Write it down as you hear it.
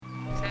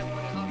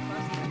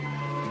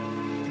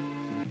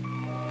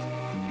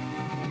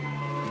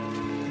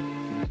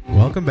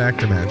Welcome back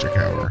to Magic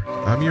Hour.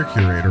 I'm your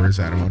curator, is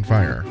Adam on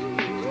Fire.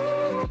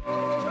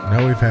 I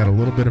know we've had a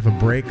little bit of a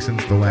break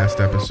since the last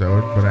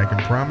episode, but I can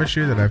promise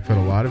you that I've put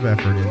a lot of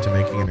effort into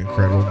making an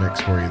incredible mix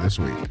for you this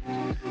week.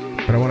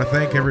 But I want to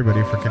thank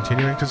everybody for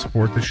continuing to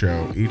support the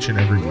show each and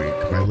every week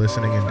by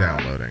listening and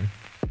downloading.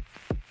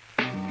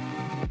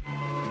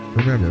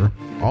 Remember,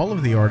 all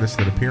of the artists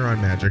that appear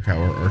on Magic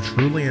Hour are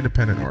truly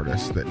independent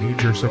artists that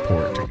need your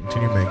support to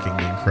continue making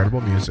the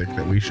incredible music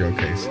that we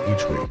showcase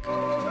each week.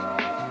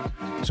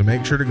 So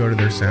make sure to go to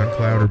their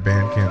SoundCloud or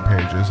Bandcamp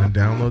pages and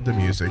download the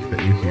music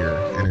that you hear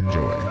and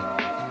enjoy.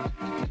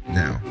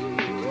 Now,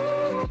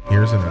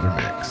 here's another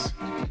mix.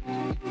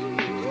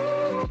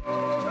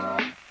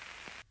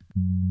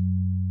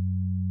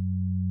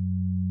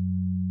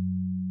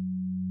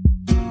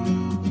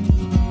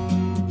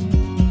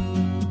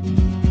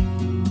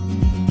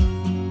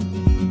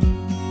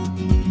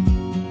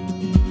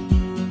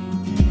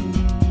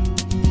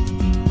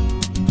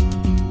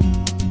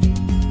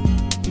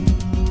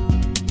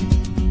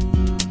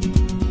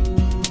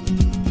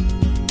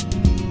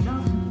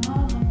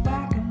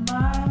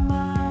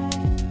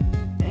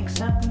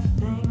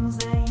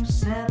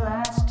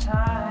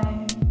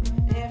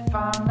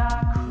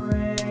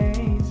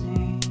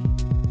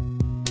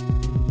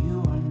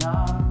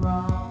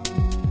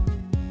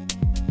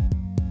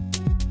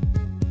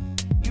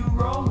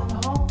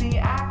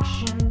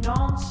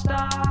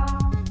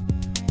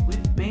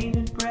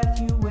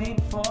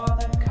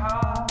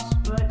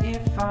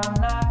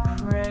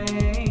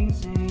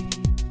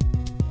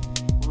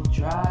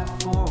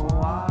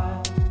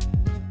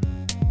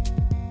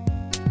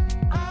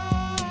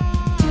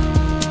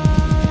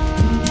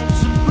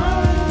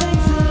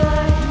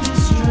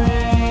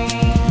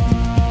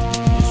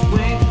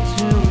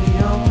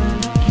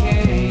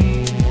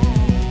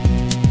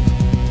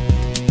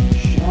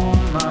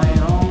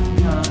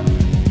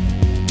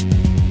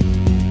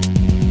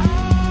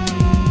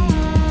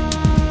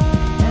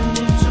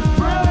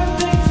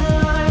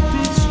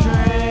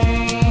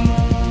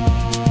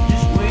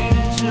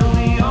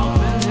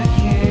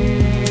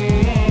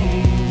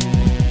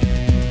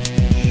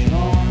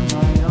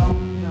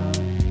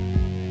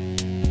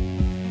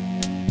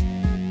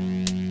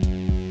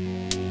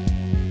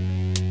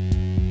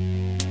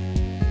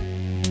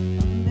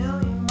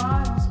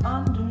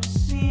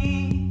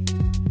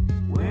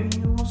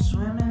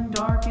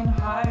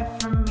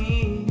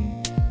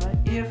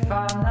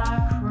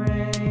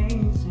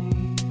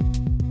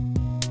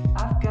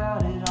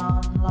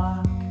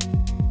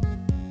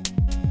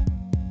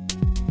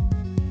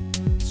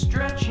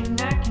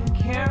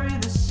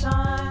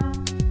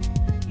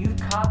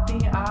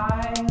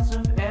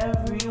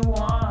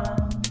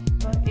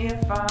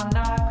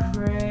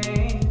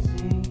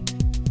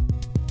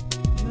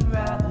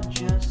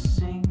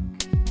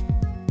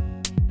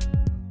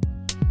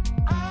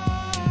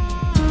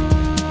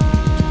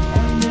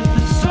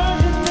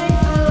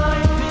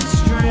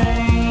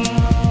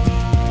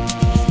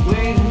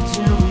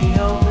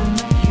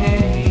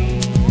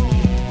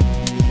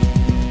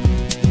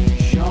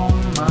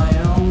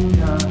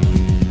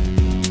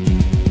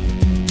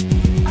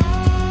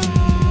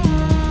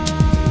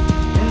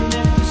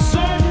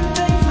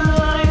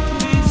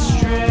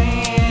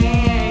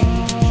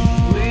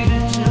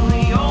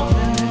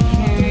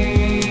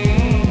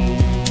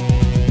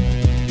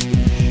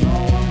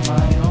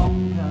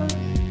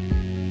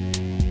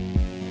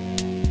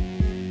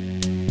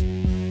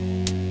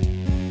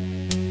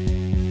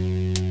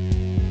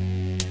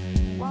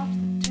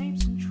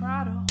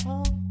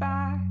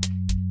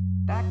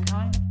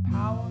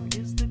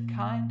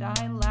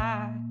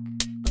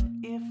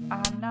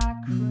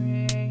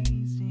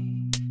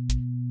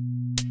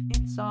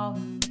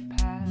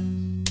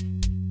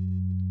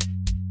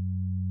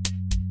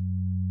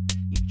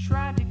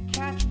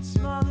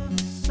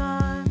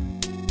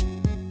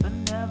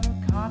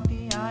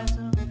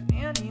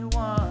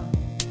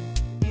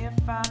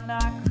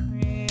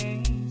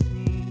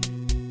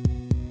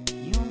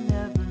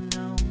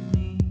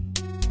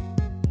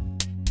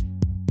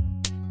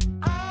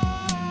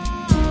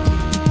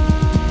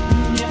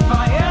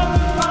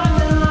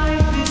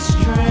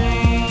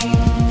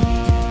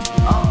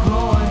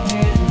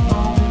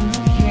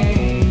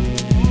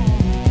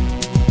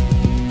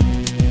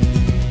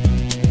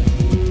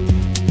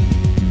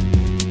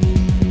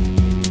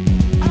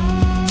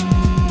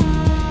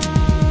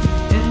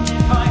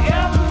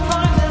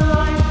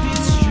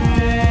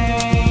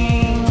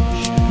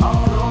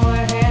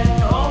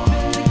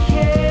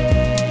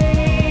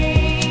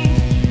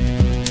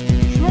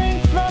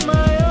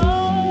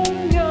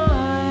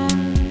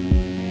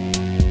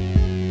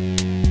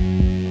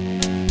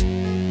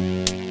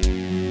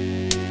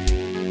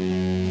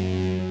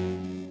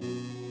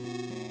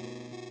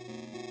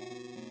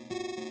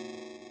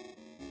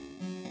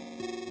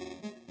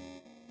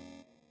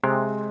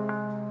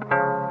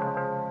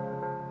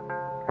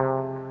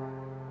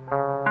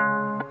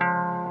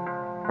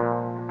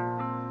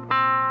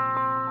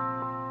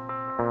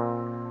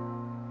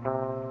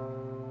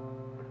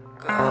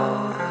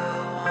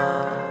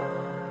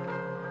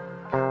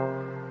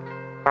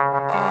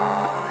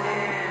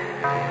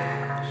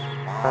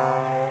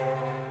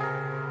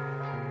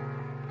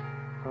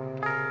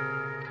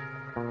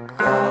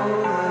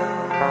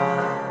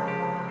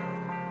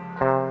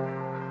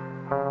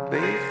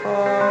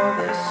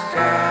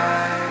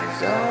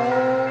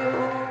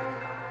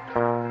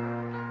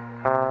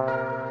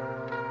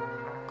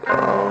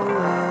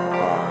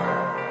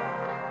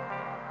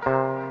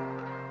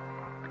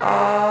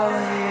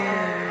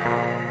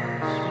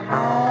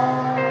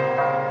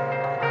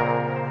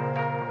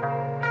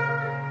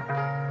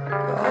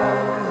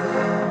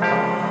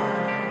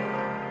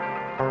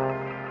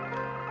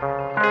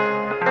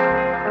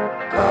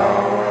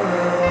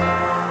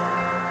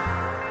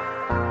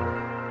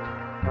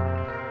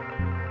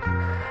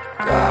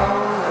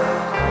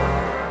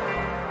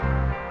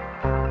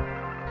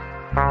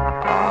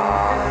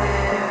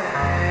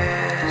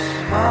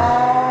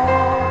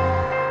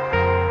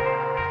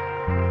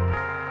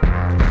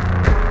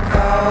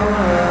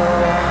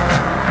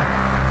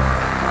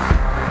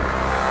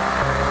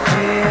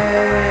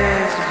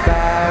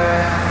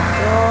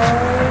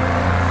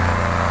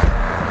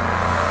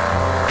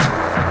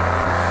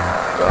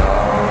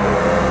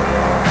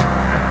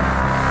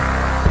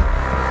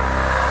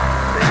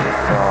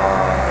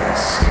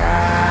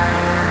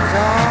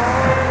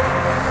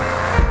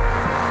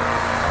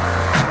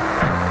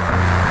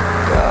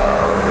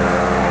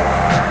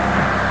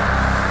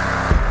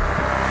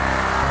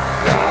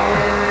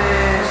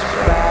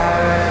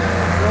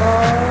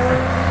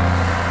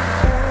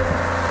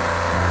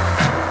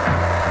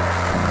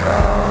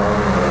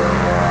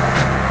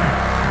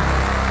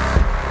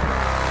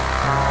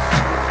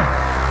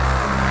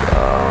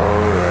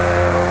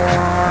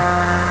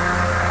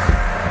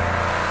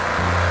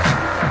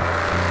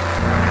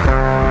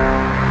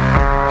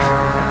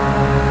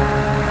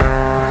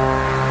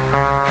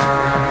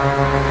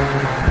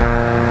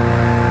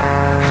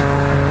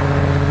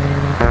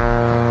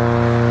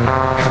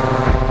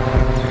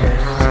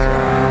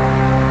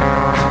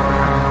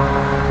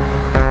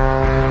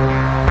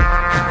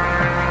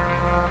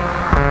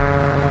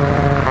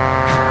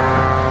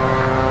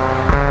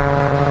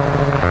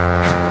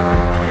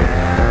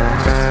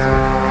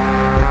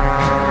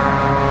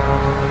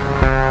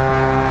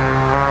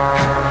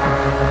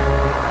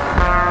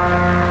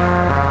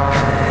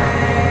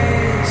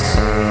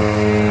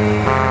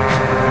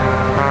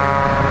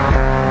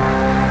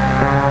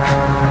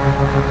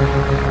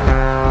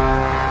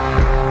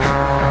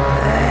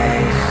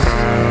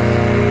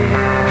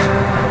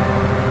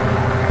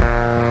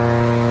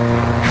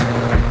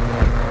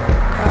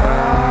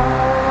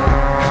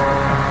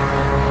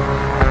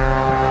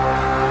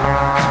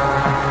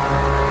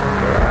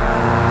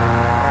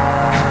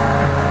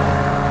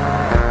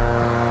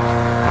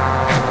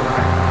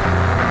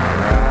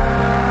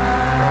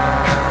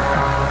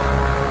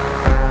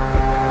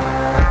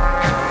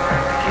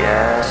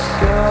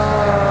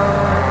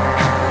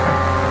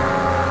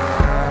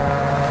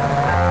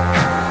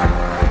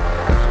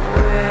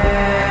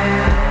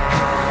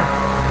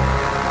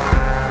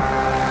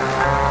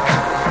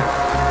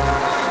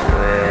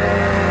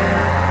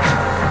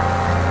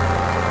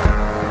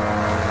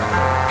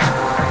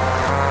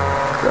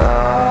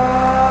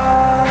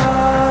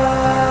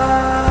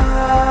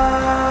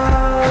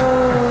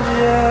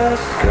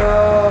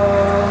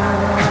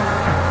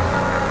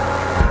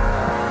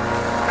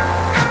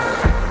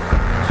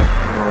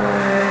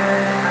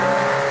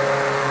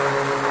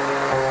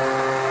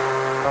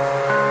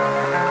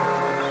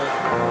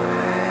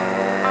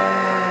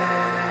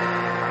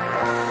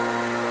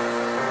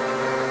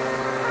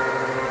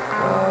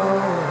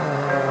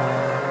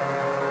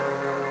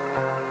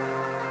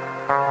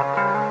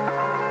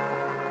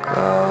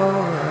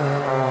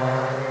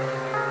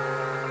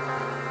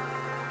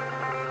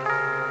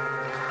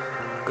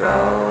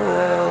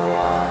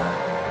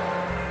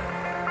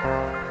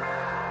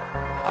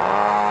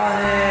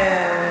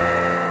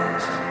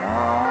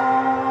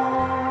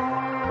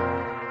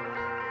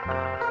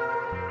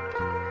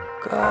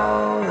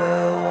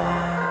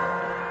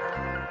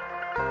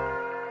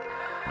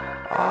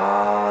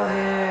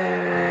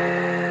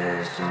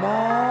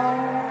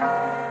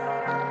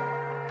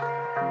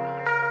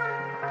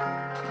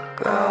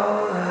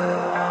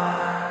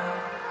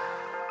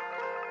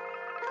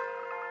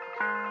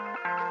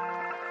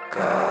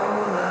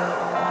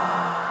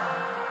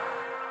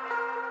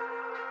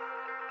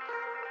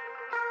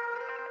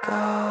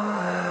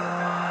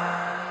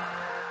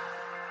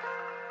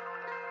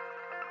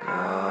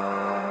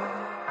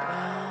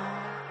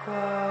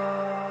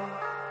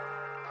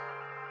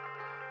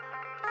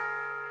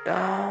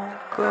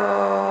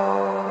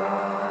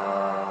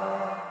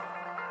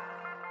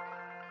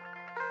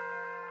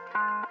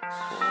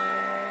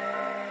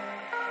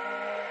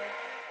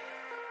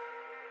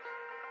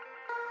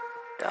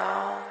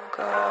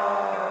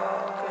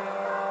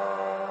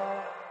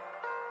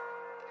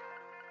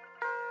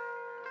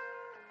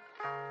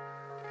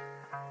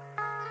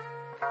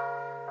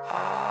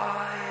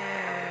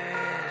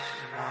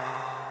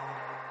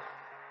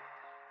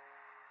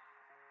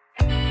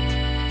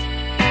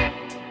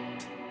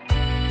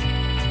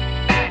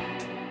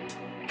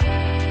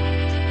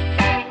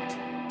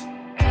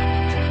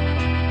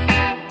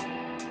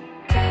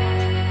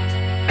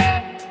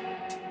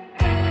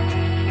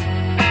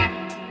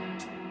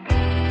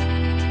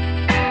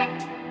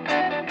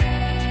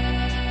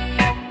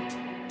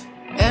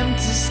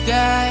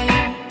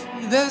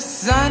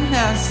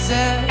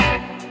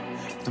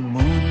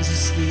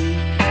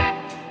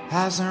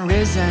 Hasn't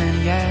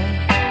risen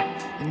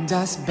yet. and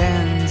dust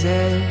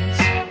bandits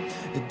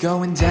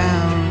going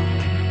down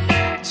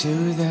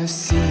to the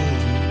sea.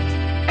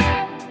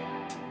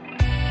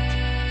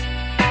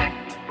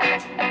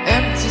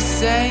 Empty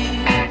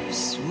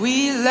safes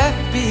we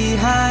left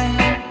behind.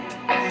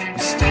 We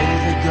stole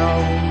the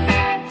gold,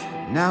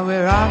 now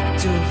we're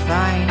off to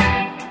find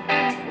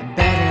a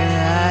better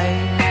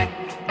life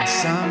in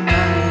some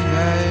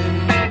other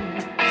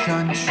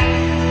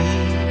country.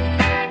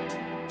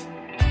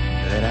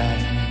 But I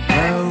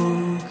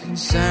grow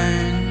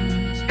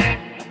concerned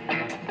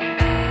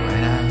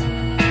when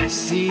I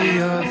see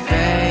your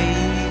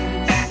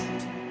face.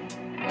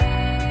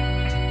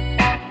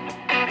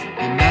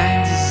 Your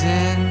mind is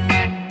in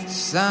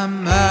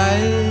some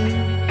other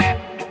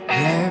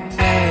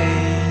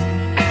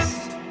place.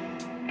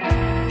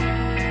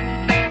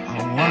 I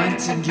want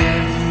to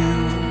give you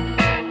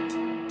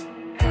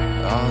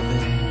all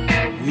that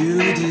you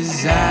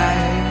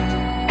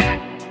desire,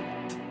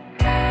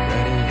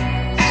 but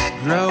it's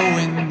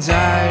growing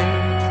dark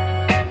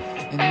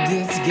and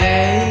it's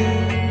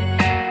getting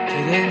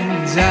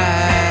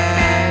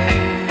dark,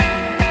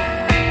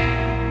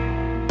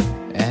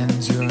 and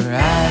your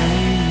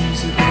eyes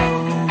are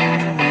growing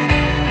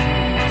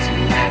into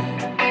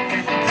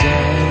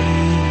day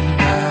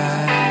by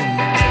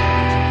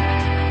day,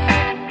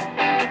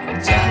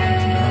 and I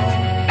don't know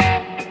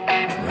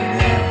what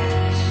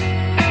else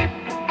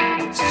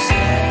to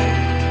say.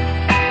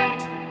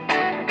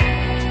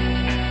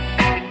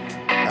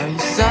 Are you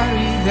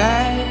sorry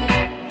that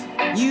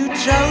you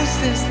chose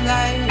this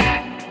life?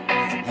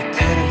 You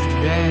could have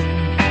been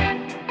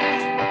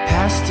a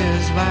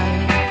pastor's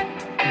wife,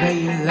 but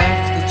you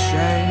left the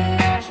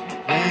church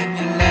and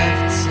you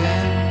left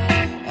sin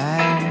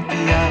at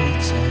the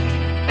altar.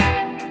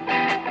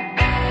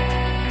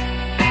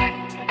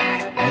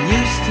 I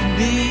used to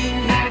be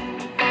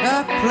a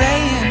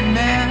praying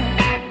man,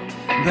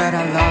 but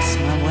I lost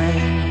my way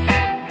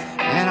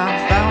and I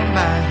found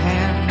my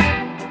hand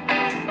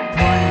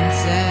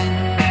pointing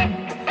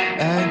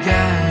a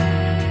gun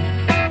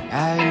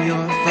at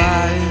your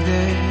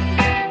father.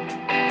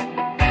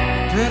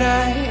 But I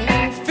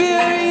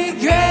feel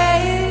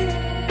regret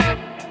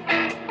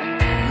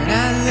when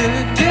I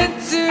look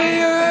into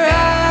your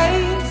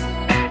eyes.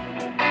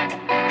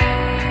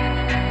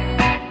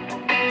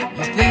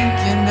 You're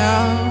thinking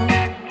of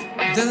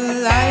the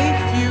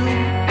life you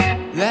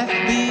left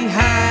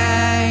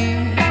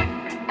behind.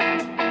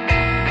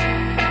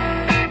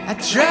 I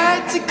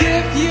tried to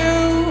give you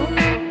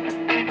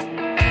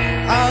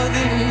all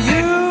that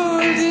you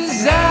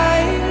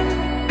desire,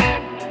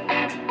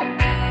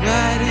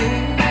 but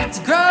it's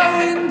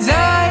growing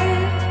dark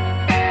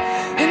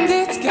and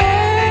it's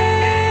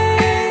getting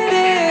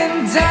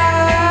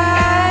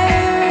dark.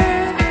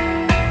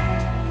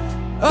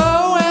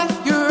 Oh, and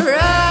your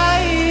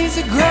eyes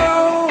are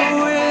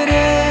growing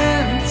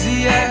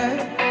emptier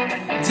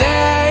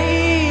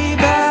day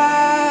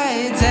by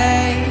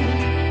day,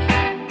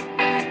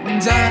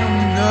 and I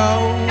don't know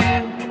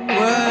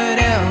what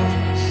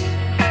else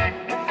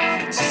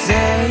to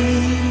say.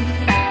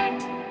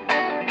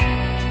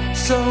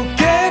 So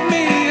give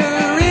me a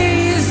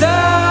reason,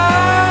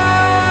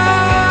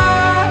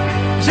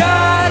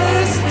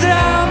 just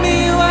tell me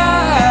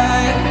why,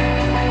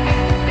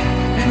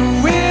 and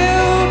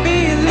we'll be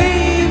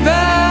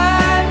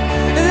leaving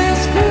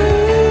this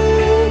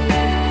group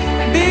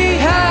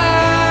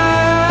behind.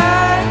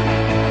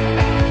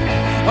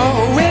 Oh,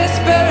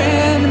 whisper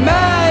in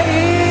my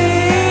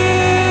ear,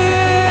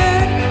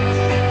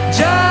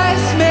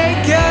 just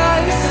make a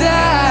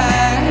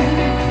sign,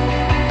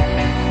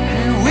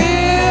 and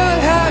we'll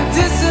have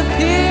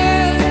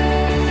disappeared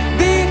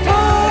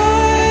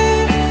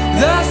before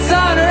the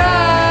sunrise.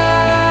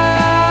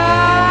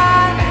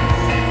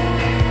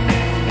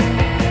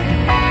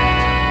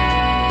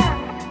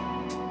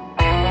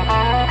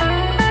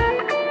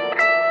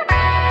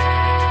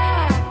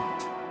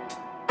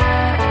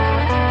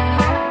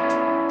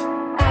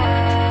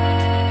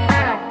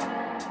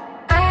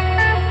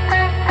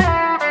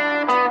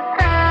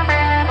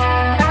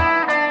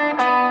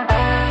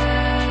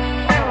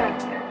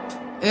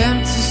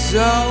 Empty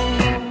soul,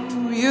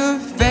 your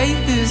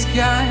faith is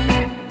gone.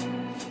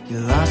 You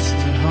lost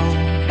the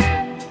hope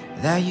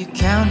that you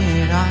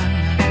counted on.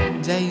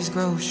 The days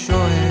grow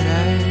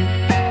shorter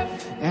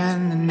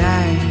and the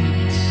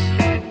nights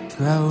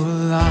grow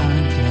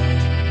longer,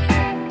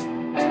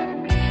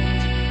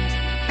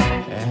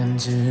 and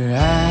your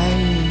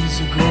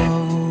eyes are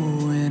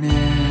growing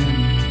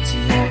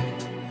emptier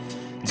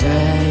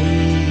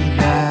day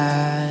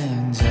by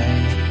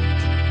day,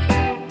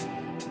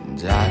 and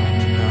I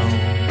don't know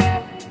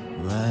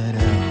what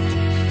else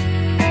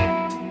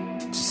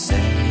to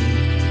say.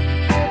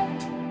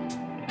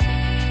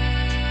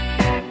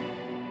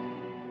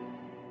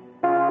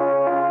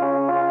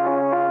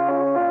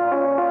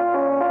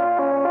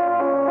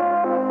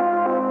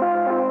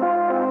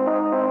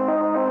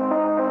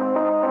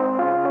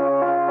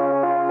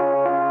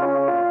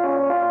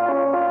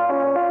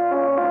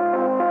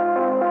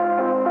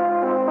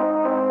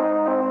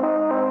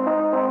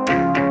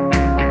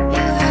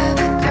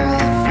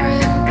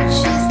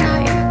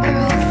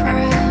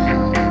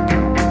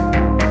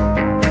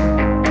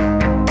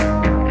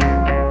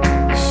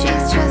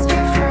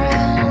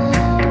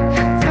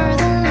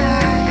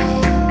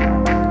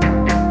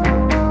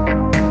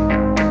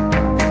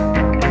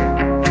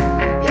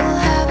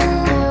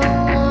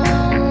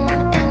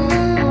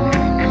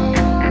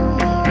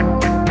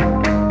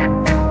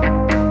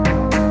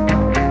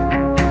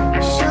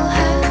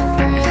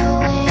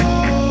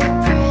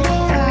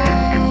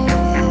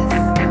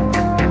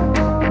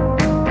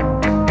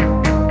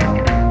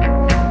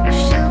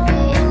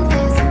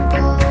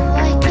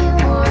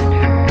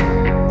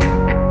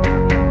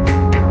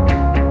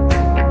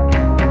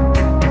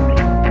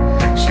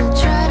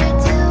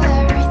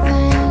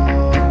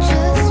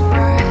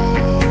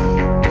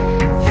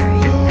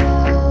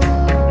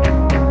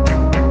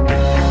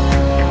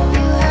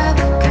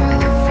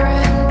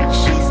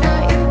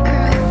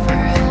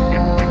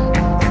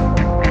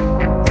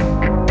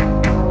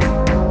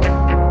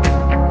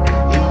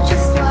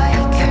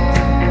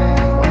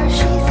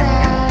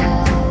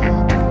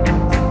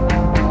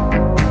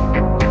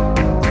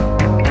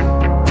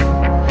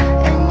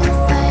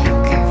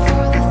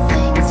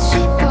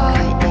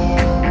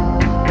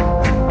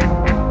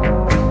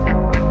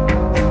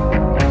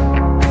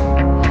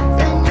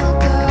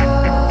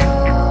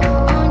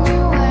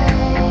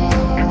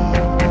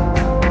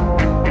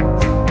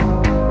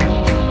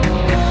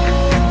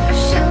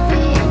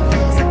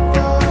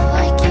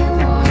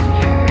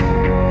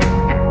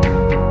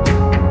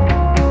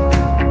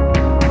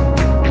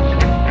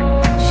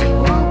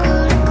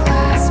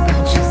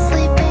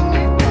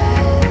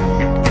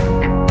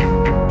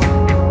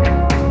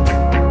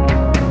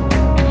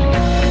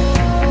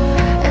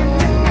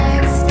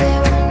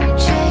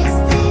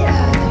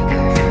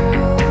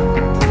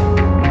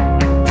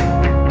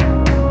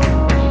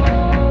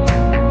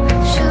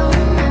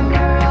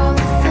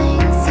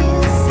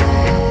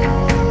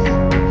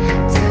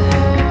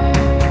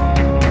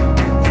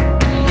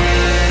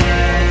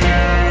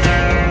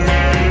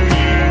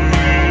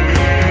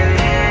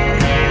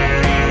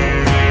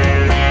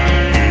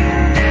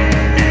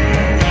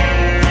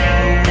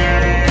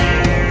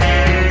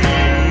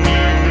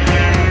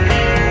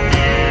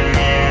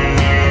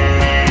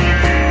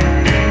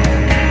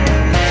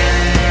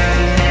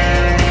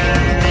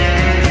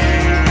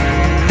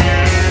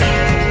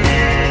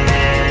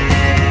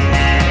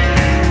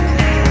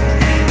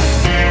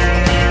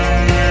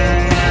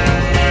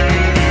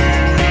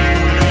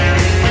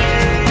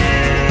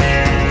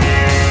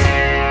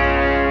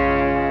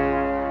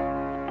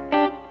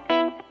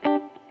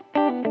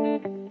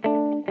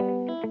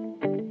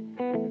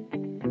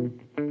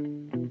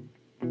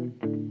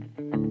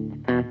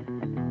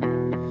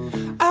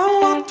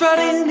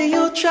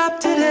 trap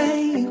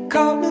today. You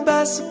caught me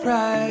by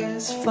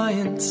surprise,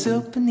 flying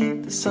silk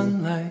beneath the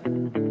sunlight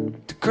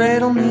to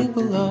cradle me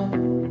below.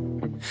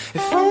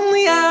 If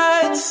only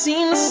I'd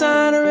seen the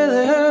sign, I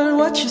really heard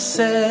what you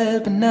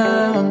said. But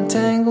now I'm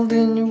tangled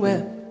in your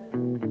web.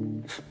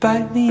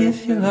 Bite me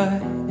if you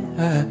like.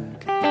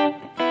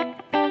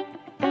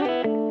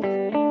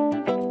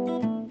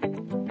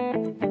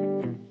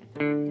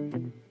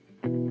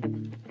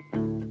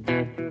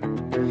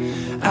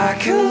 I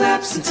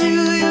collapse into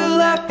your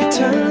lap, you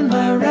turn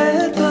my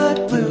red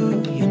blood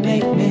blue. You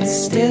make me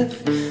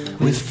stiff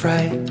with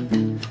fright,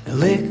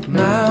 lick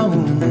my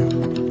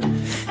wound.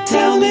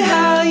 Tell me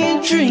how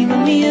you dream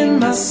of me in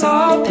my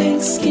soft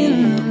pink skin,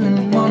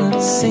 and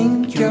wanna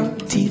sink your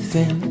teeth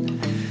in,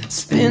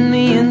 spin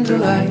me into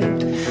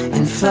light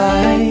in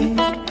flight.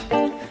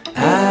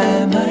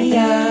 I might.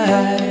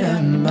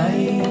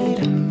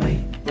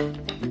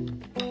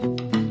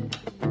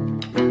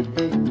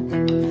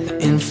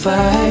 In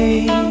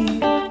flight,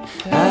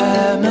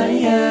 I might.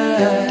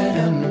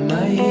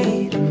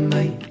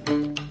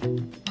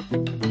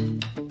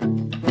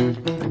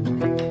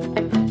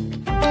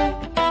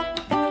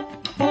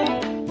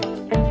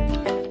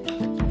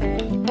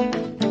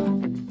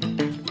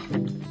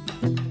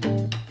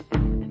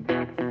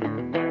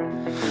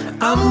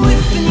 I'm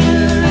within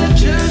your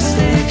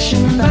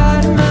jurisdiction,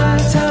 biding my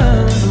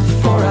time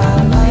before I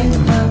light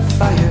my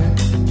fire,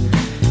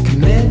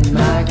 commit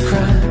my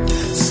crime.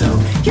 So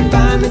you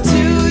bind me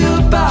to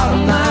your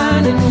bottom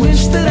line and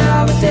wish that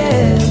I were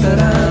dead, but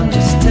I'm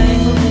just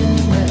tangled in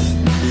the web,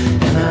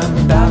 and I'm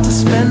about to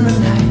spend the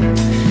night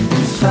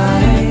in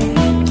flight.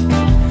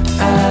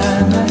 I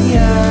might.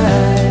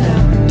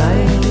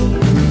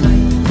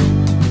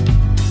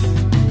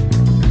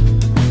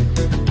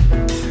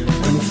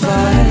 In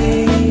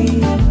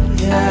flight.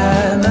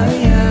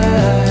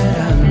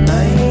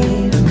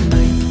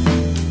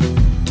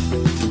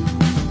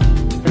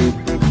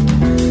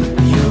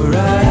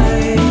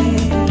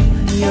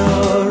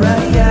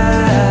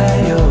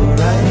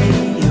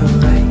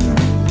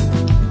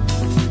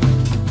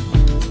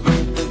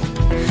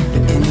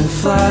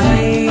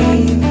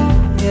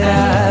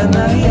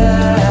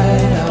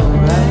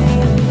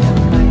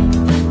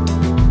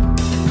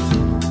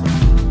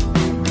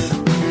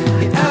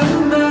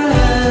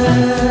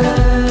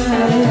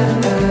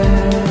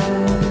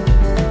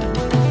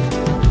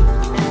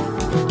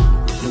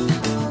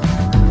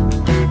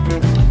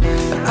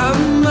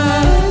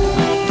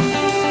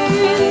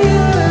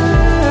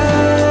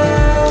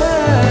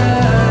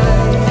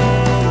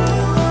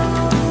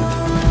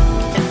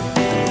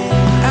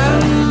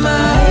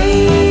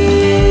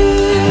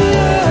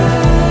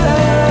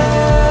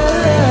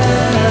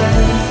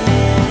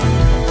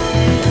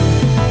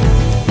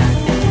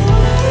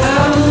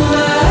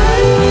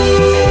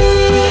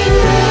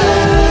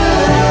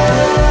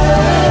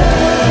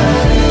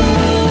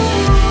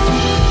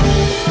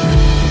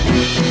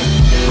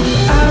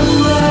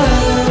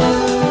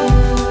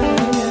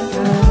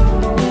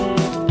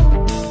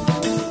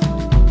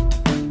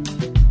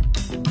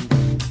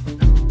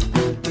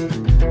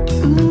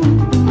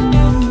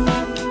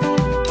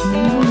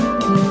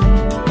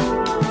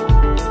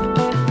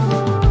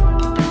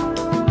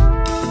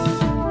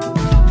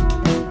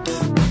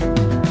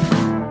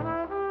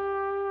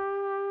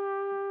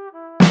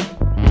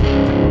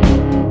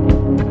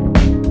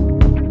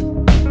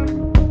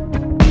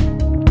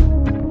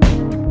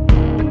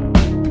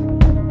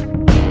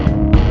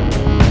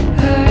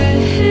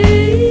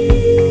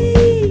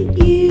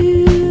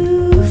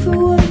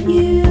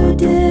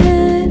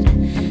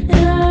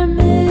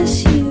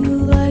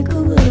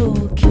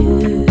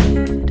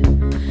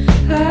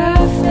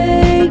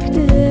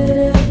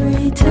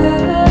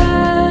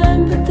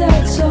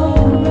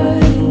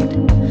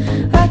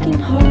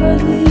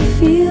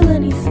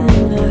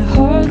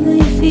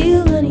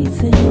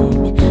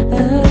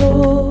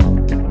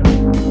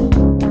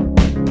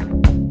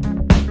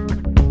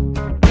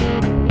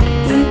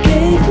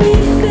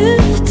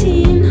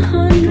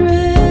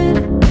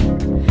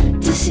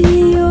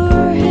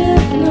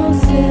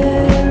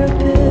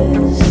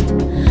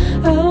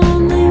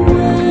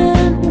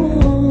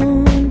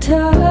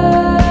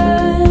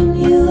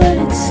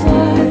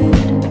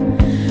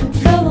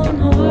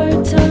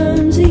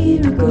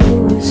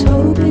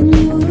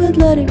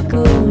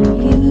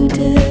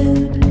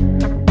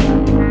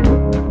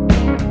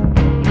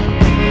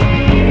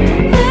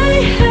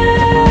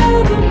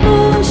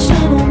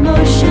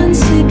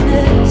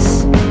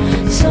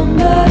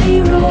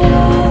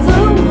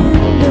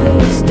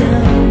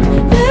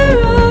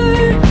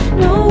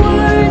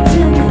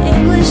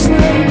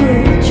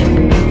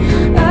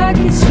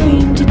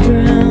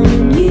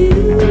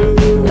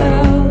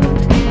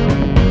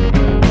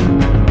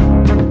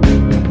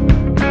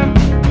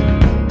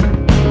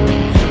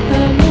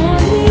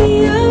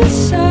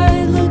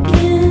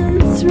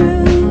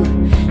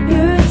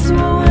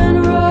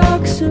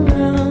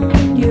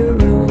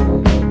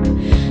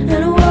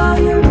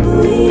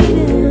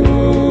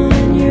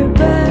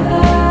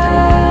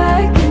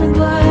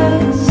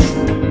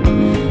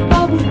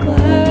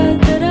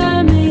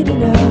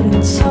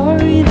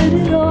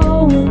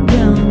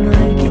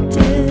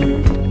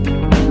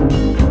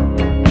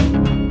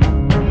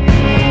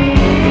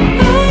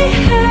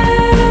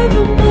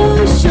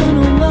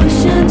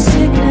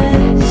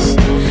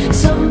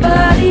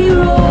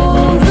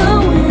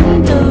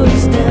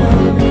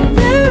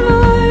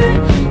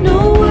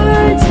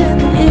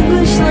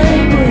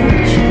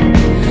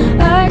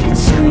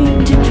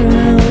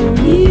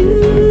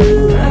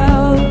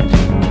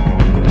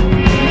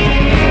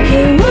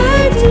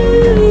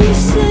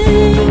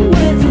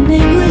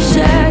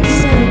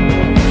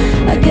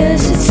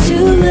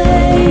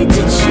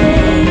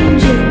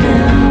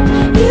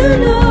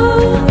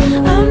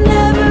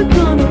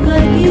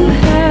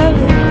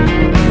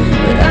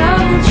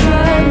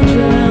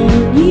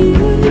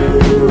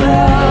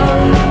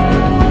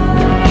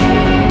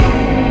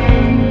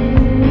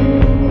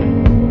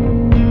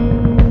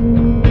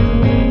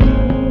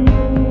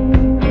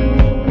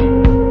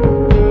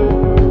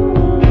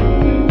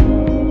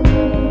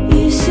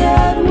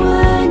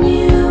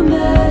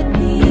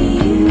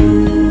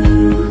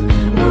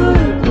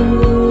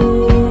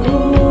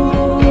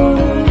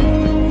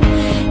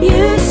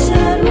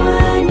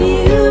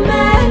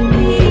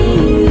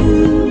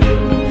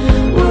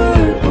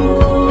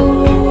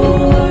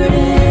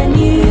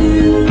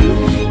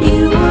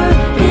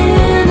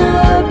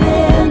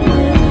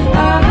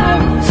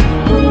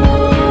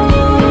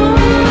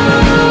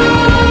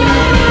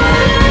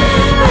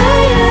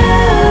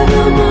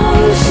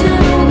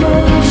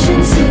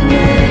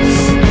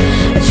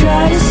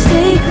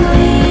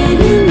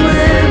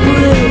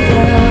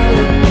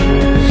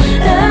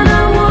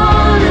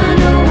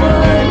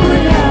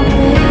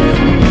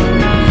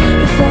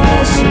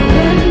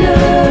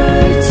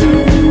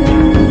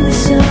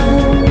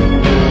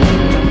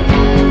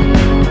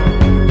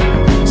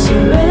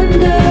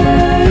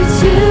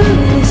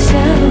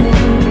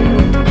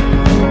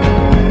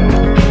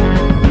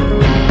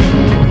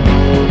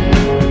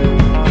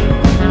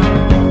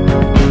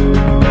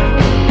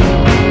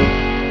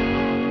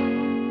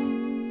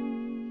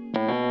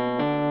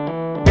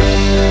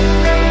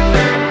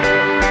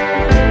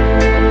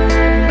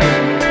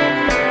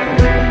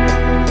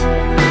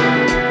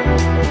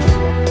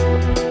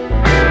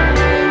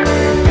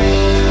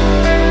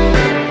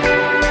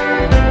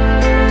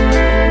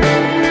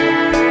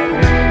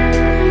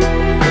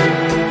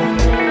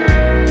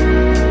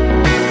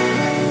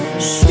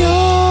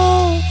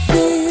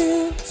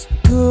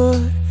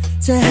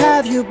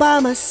 have you by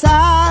my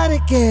side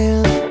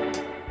again.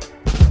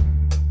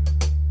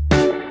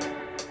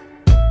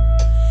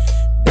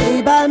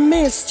 Babe, I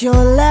missed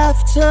your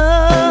laughter.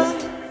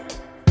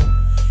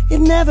 It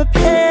never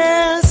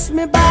passed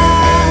me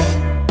by.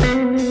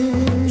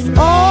 If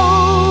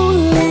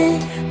only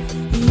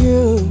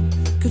you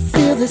could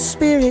feel the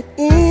spirit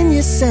in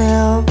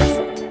yourself.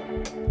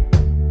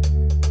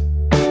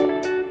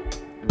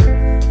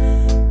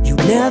 You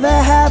never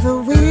have a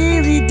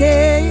weary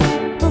day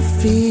or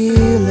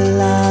feel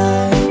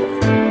alive.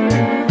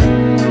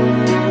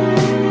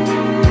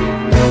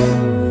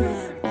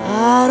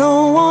 I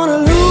don't wanna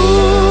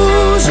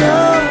lose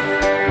you.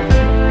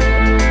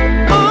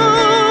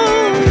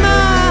 Oh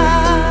my,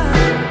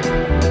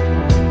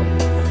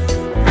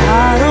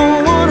 I don't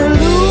wanna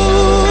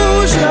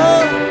lose you.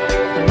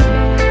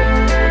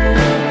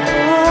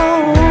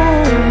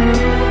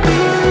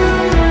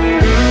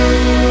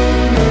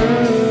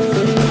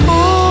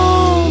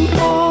 Come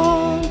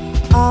on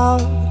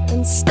out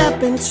and step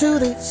into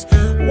this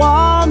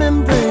warm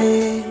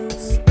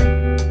embrace.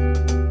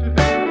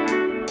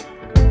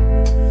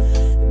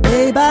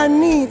 Babe, I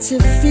need to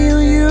feel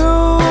you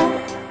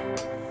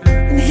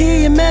and hear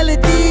your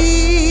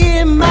melody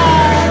in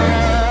mine.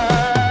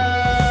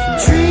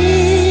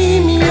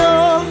 Dream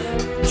your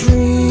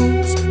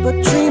dreams, but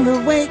dream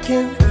awake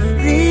and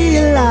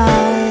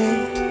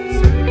realize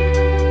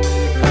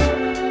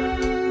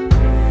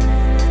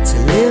to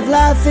live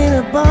life in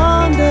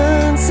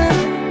abundance and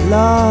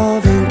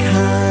loving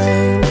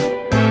kind.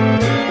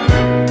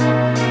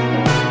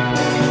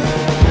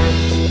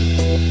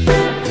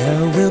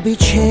 There will be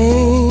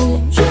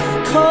change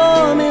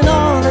coming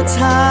all the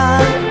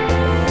time,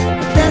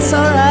 but that's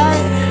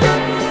alright.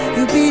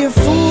 You'd be a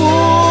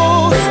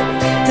fool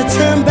to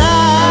turn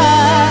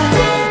back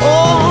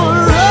or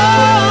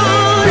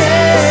run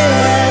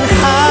and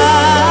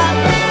hide.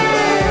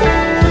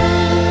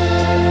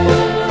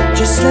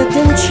 Just let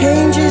them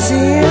changes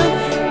in.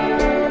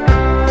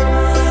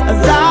 A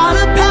rite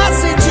of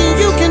passage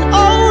you can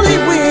only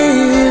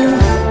win.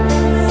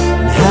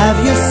 And have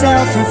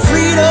yourself a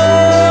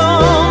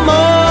freedom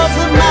of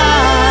the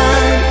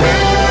mind.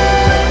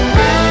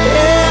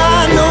 Yeah,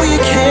 I know you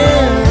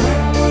can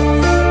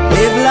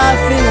live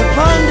life in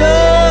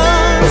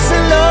abundance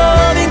and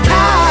loving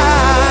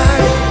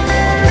kind.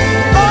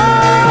 Oh,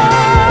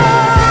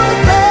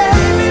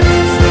 baby,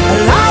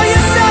 allow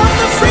yourself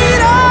the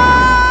freedom.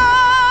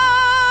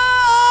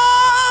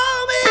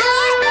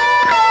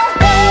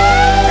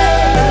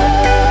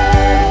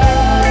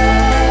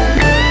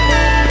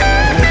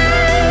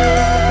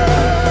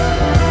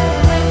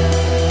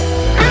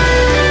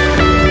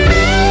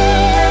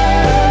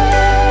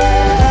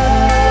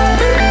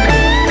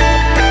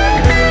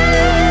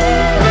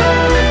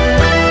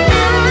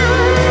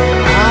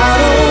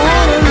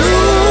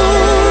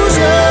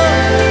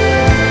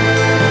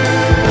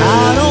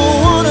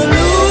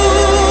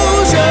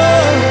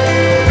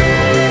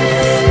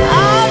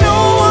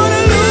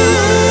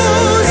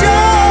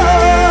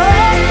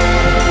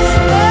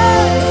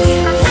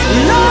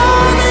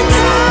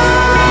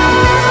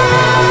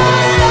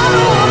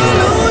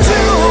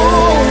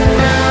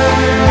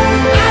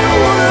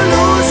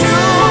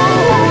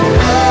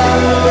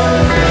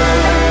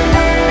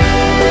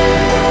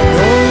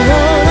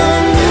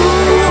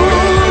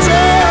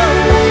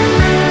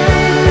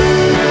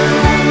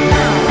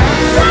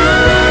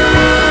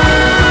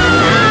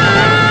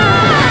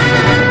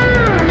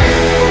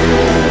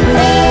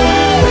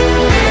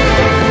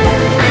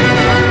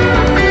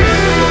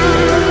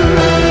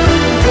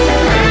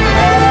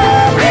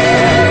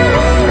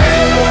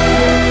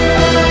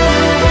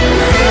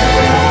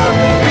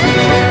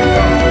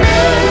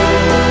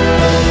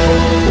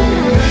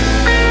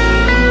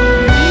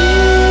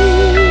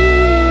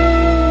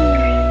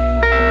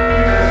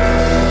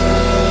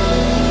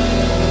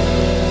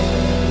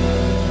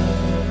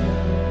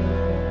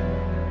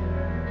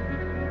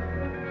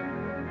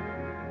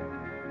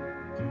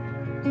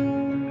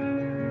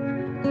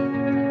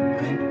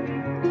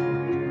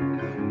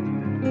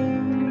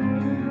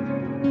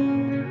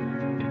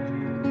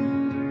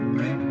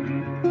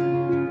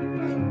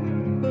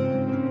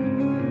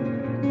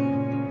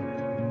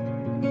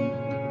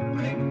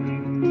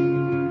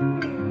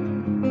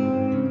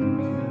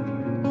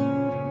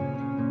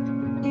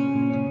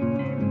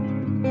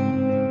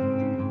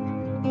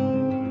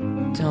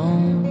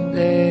 Don't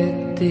let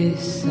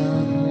this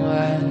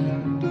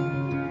unwind.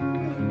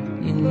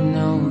 You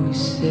know we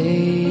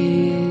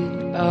say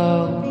it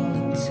all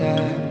the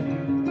time.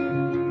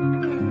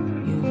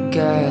 You've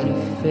got a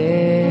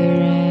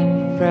fair and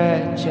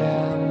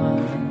fragile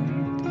mind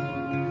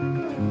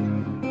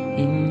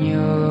in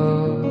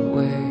your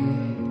way.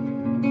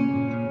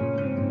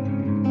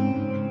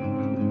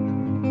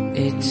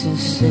 It's a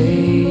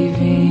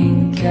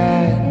saving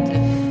kind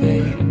of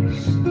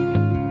face,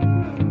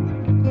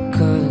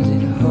 'cause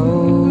it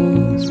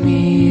holds me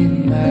in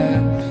my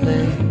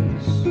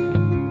place,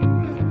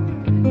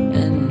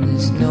 and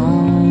there's no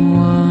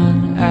one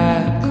I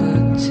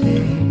could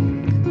take.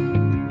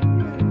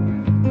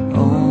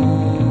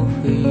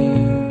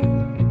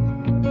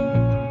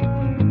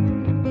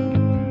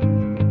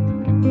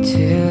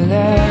 till I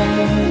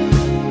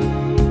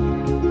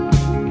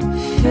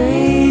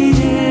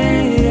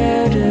faded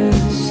out of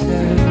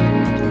sight.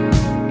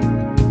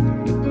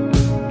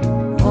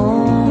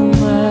 All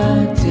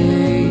my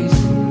days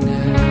and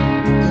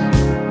nights,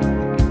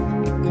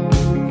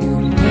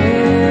 you'll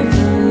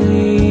never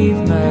leave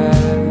my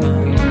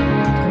mind.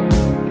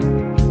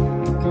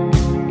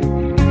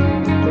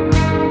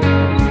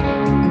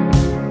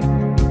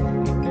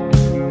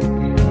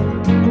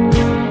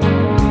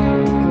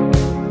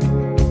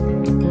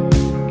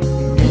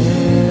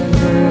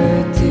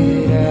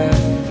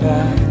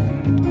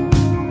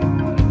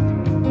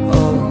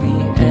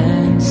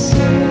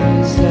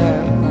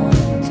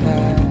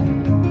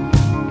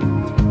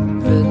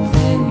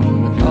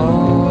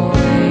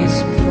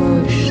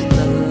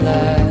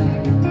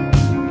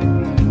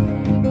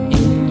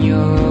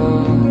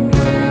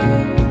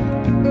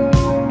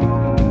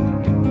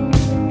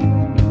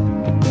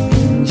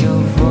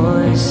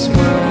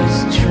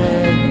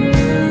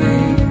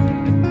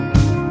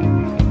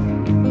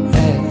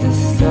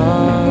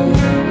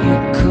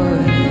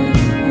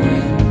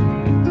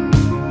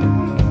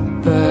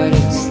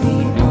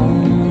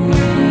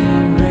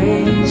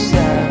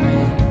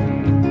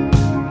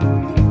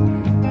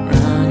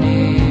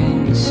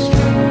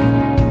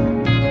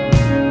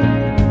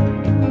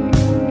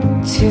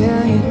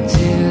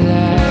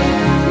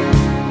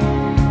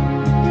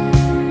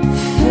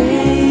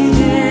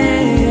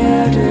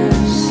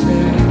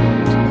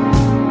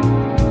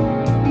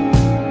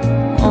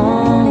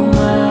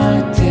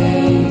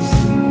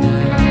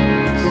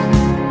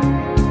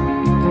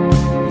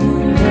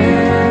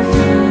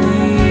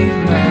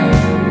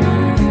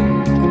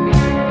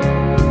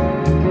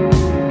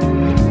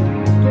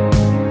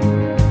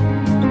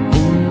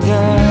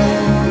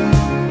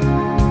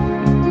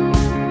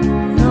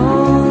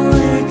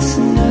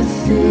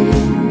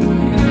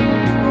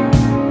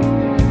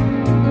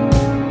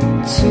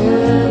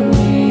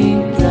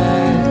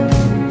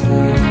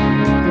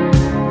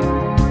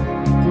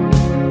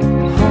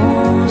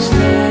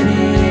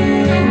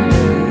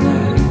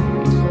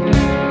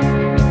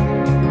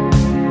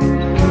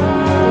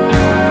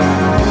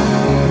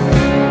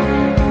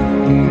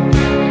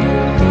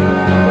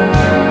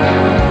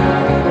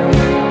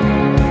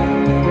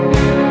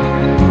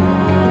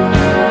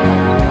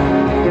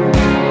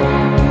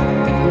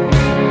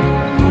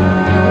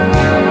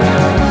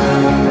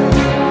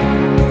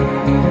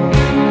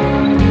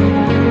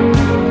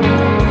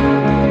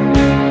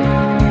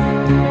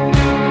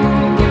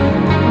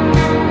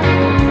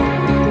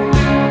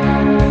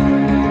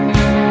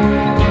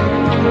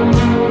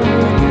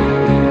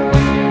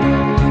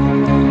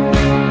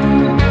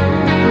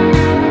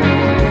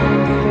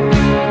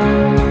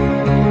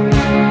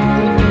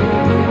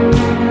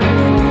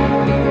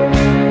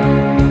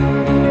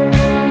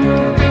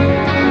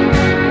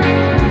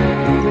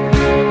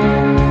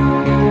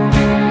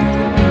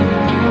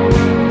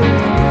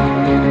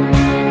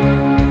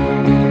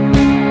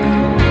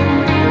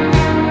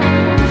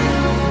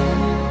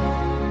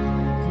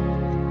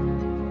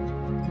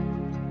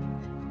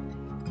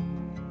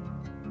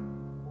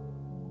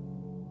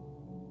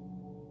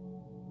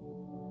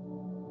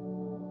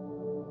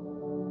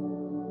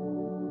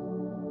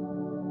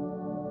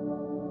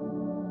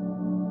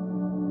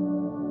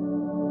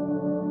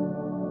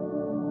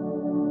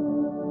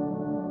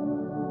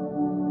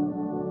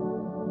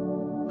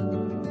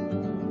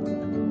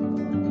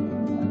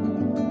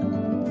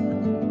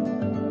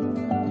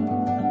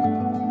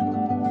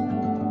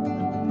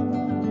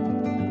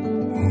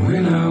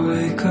 When I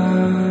wake up,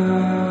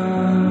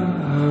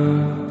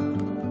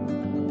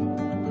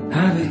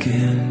 I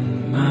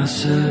begin my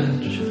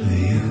search for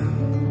you.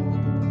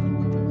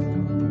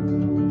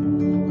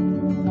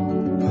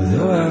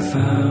 Although I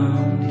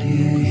found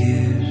you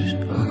years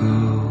ago,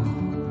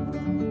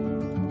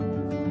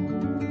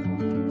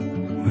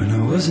 when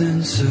I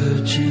wasn't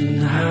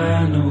searching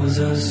high, nor was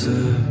I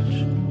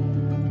searching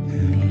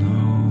low.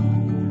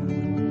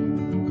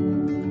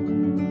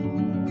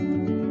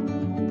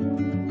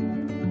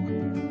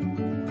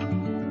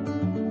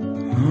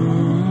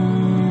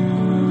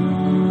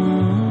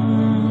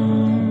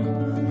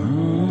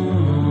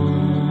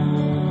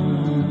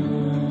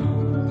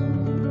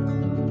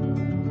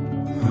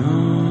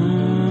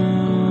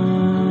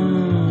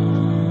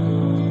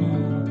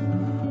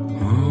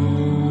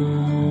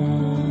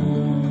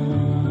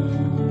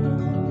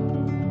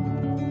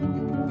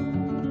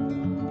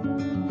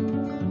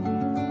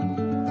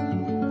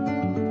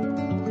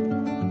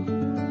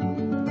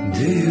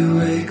 Do you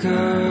wake up?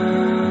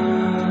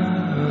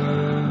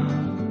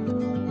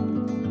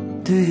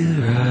 Do you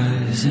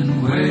rise and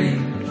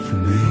wait for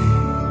me?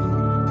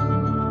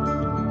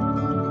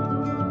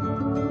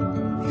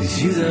 It's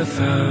you that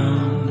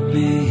found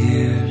me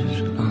years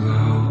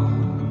ago.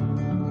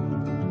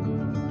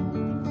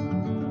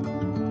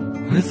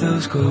 With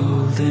those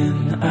golden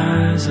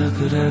eyes, how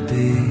could I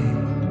be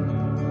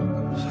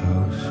so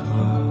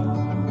slow?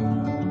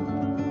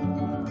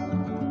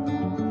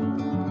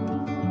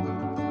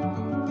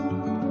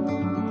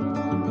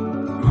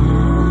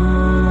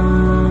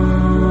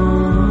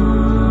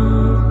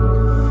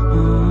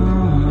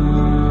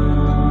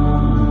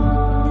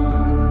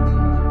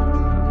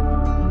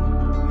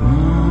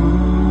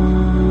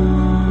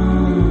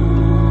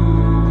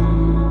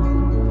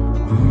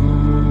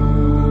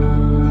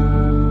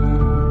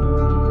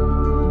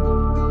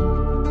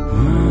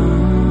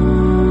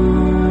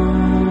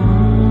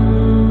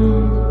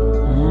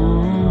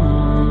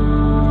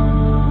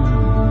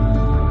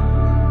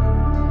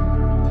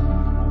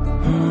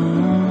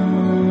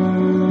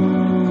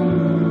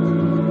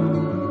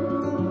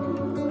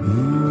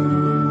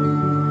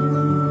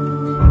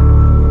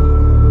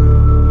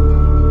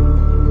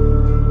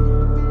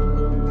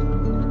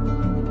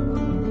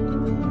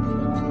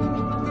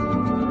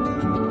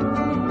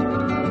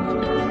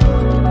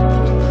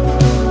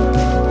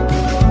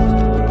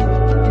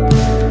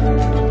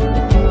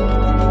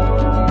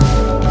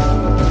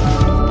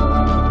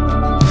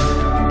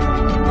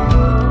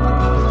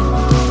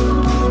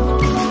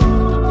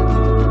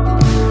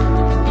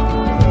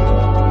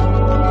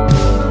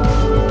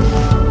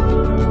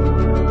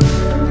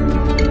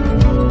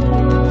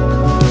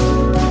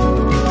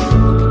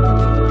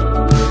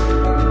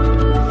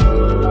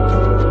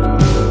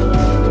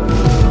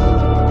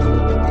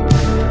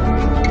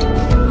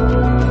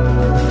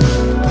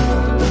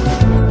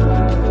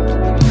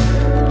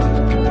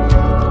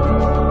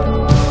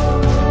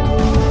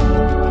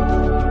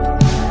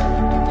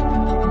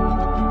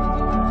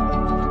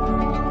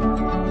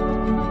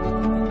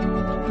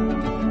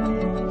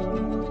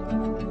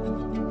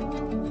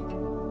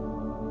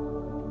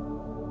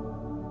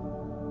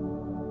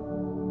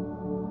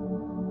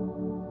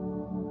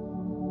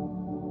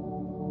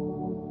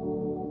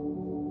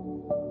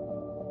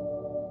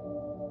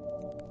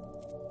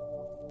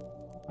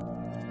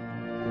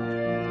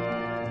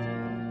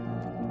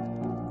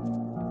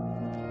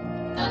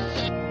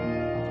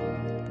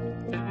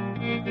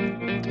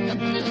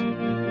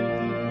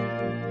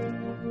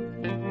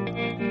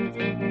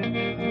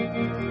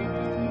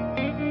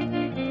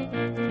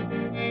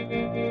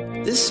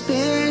 This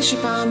spaceship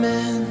I'm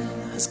in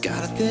has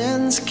got a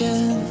thin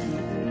skin.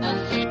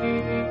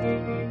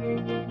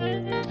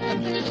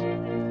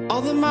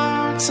 All the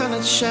marks on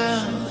its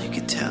shell, you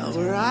could tell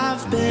where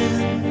I've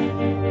been.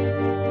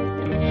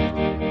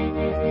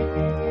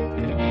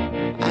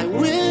 I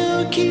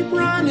will keep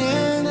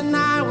running and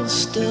I will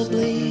still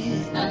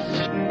bleed.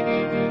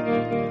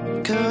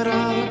 Cut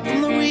up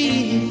from the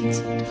weeds,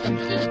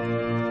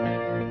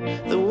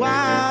 the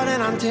wild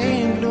and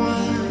untamed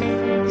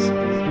ones.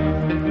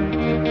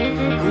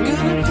 I'm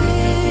gonna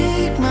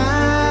pick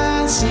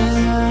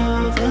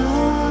myself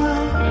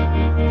up.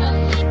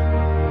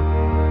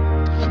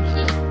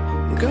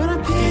 I'm gonna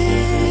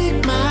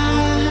pick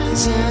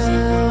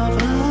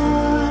myself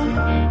up.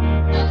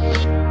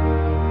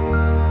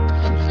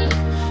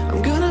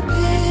 I'm gonna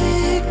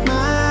pick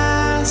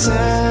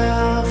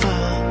myself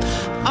up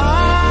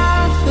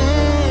off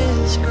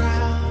this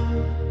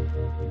ground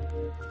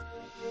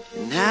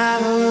and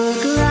have a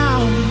look around.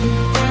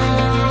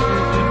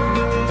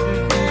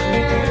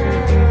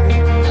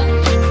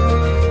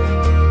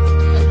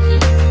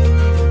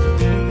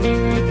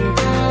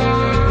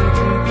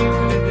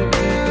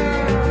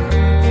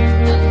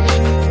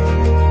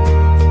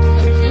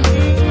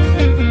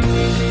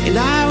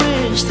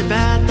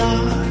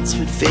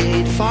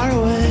 Fade far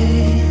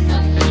away,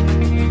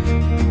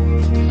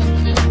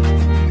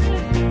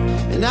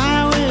 and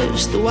I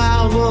wish the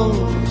wild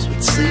wolves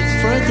would sleep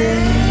for a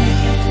day,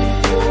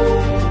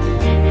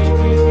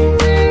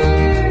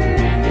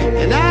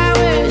 and I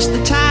wish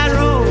the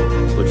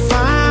tightrope would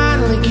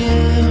finally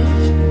give,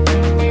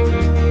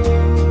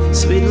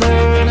 so we'd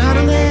learn how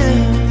to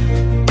live,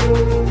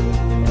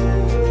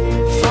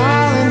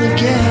 falling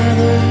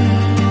together.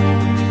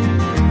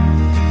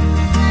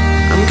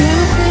 I'm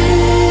gonna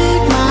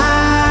pick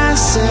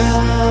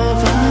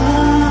myself up.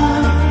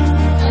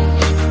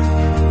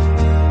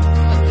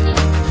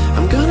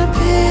 I'm gonna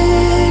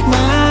pick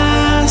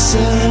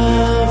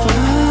myself up.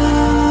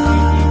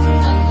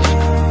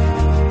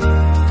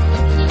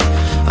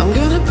 I'm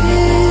gonna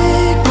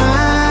pick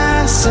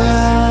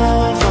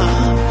myself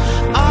up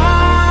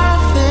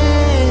off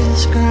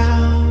this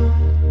ground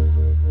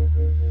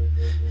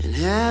and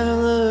have a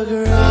look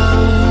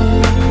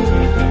around.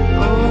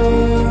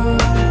 Oh.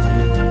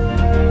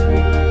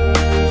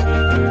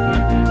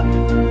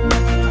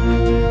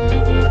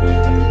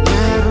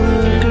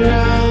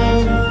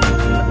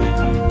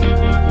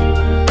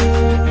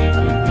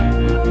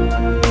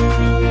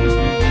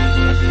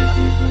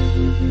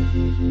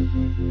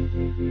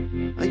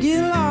 I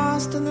get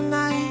lost in the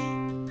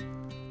night.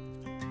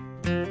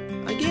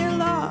 I get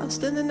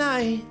lost in the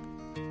night.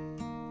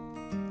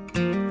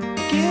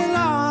 I get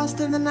lost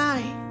in the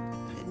night.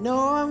 I know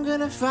I'm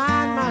gonna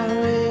find my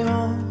way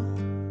home.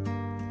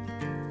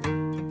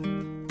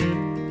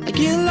 I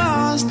get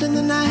lost in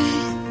the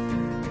night.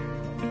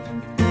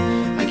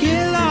 I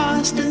get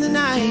lost in the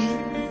night.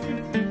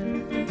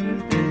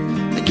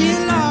 I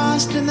get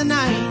lost in the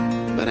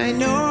night, but I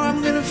know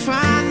I'm gonna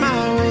find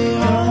my way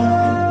home.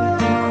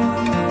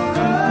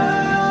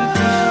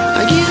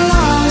 I get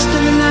lost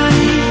in the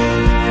night.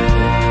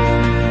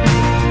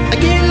 I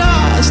get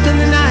lost in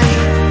the night.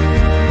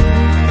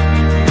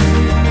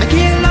 I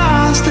get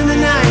lost in the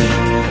night,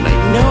 and I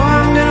know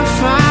I'm gonna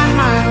find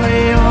my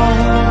way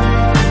home.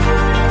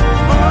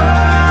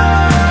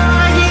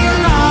 I get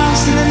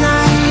lost in the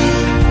night.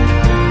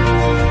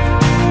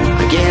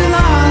 I get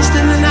lost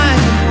in the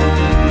night.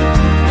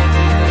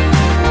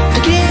 I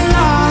get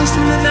lost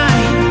in the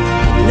night.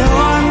 I know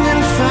I'm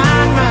gonna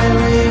find my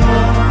way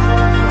home.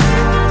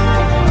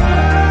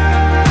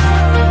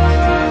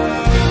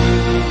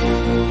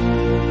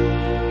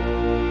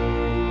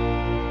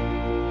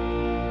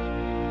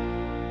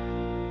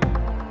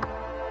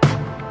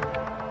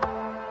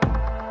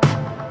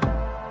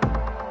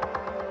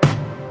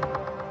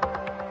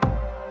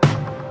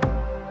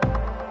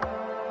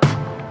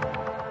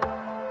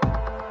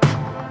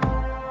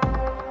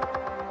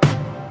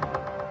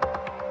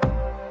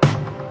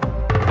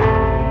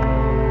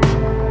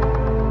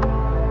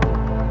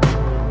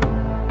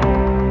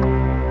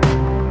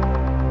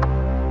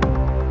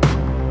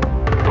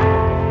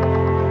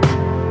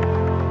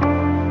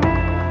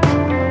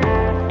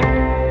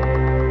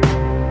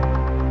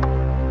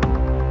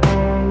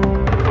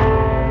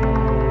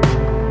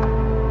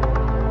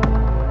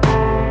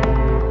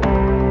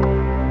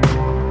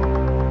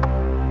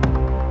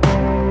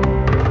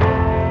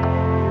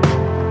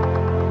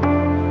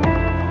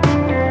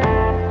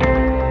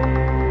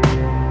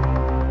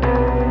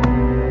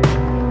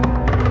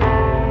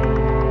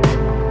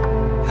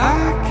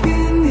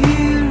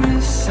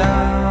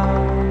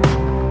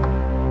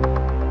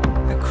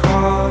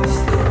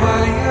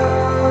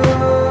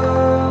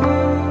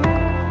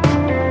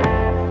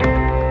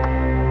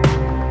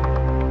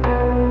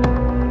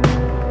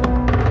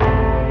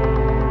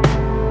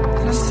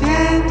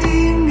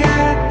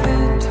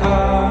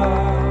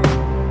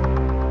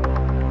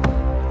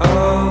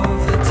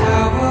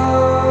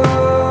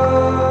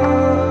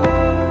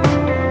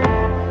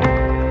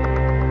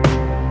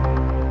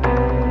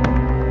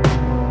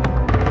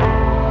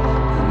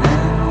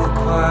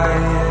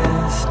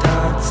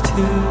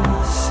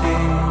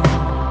 sing.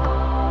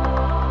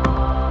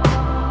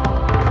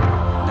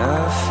 And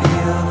I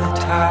feel the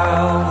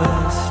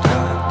towers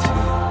start to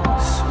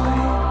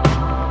swing.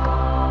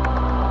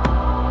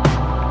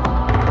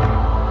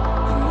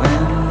 And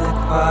when the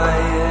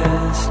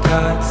choir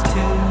starts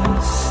to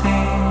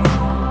sing,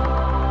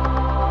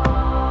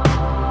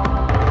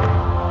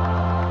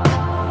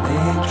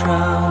 they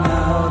drown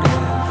out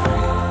everything.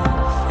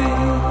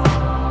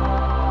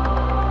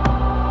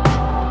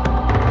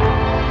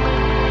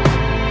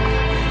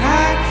 And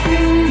I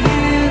can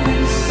hear the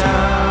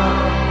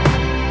sound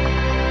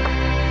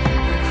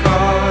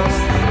across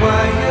the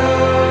wire.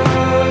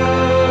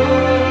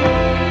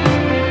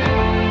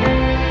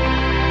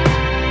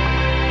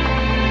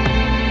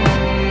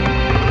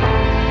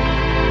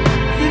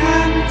 And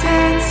I'm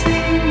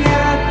dancing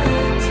at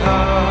the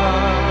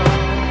top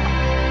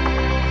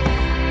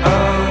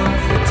of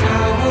the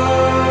tower.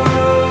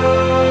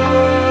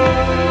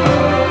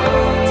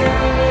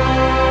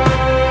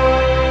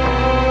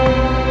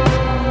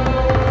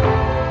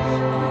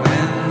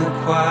 When the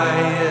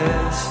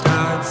choir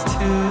starts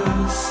to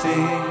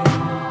sing,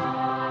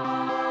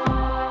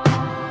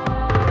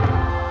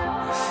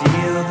 I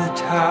feel the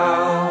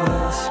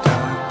towers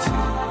start to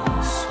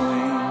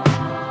swing.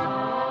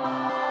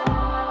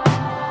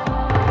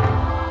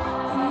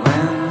 And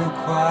when the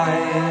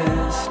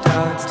choir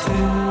starts to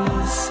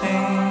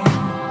sing,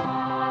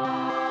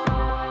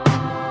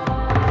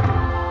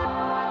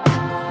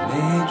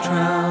 they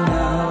drown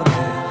out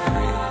everything.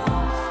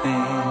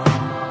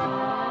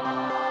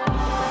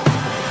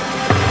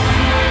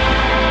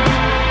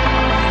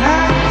 And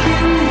I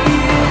can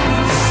hear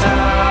the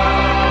sound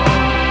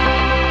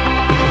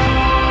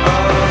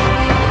of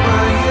the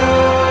choir.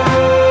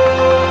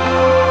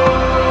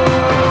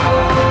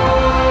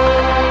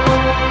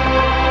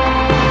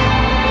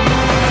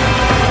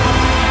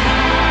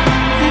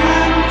 And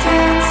I'm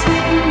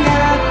dancing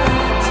at the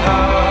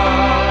top.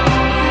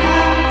 And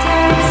I'm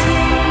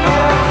dancing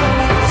at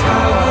the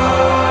tower.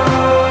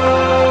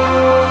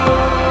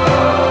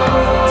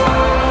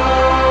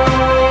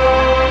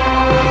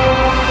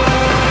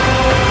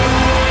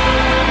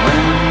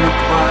 When the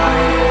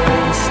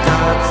choir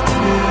starts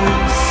to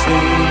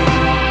sing,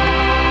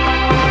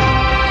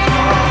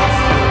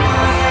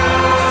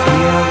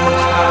 feel the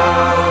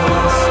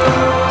towers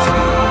start to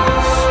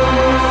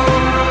swing.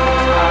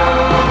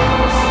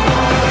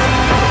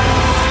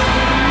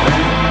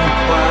 When the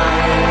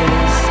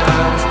choir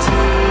starts to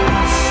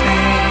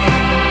sing,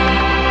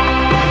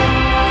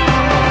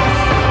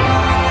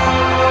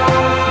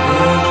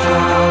 they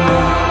drown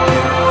out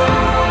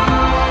everything.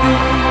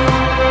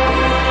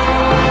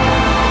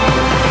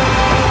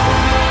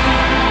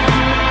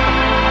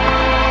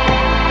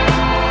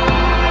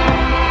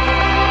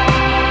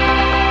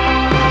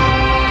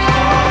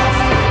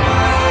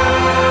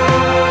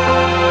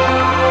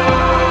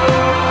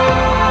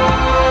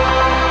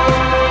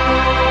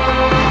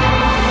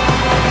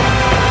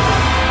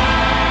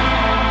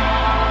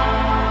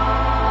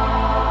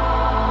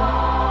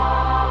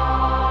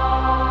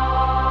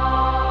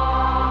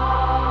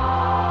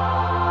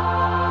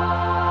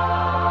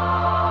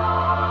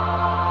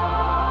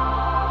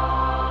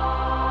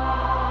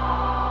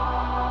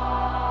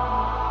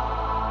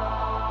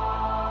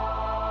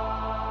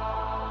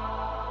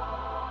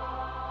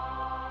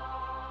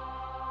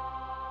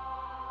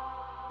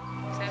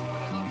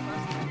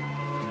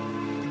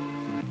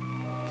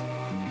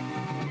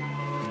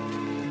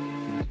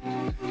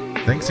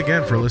 Thanks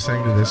again for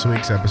listening to this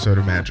week's episode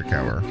of Magic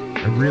Hour.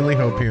 I really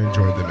hope you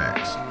enjoyed the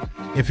mix.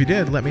 If you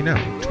did, let me know.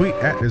 Tweet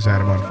at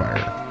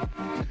IsAdamOnFire.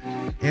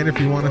 And if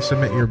you want to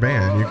submit your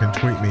band, you can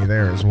tweet me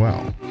there as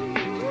well.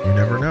 You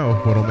never know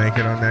what'll make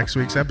it on next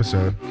week's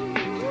episode.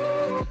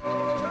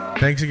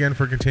 Thanks again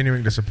for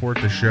continuing to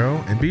support the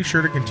show, and be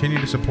sure to continue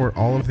to support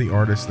all of the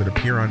artists that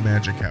appear on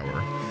Magic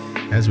Hour.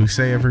 As we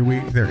say every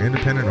week, they're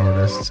independent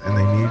artists, and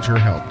they need your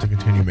help to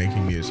continue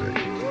making music.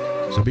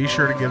 So be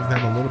sure to give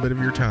them a little bit of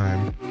your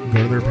time,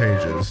 go to their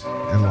pages,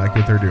 and like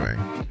what they're doing.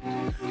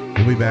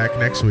 We'll be back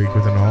next week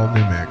with an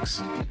all-new mix.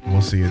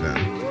 We'll see you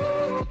then.